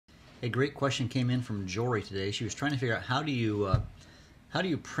A great question came in from Jory today. She was trying to figure out how do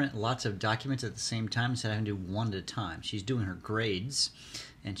you print lots of documents at the same time instead of having to do one at a time. She's doing her grades,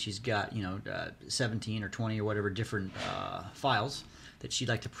 and she's got 17 or 20 or whatever different files that she'd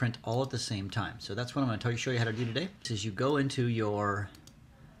like to print all at the same time. So that's what I'm going to show you how to do today. Is you go into your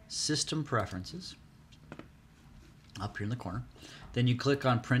System Preferences up here in the corner, then you click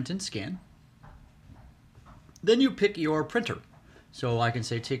on Print and Scan. Then you pick your printer. So I can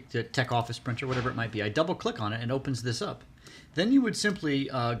say take the Tech Office printer, whatever it might be. I double click on it and it opens this up. Then you would simply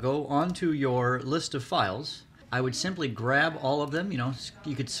go onto your list of files. I would simply grab all of them,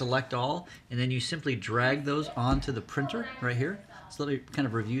 you could select all, and then you simply drag those onto the printer right here. So let me kind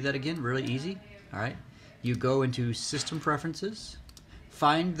of review that again, really easy. All right, you go into System Preferences,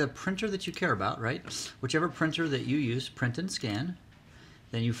 find the printer that you care about, right? Whichever printer that you use, Print and Scan.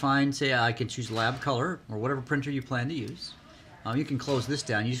 Then you find, say I can choose Lab Color or whatever printer you plan to use. You can close this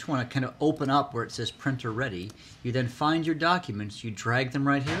down. You just want to kind of open up where it says printer ready. You then find your documents, you drag them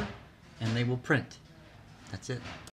right here, and they will print. That's it.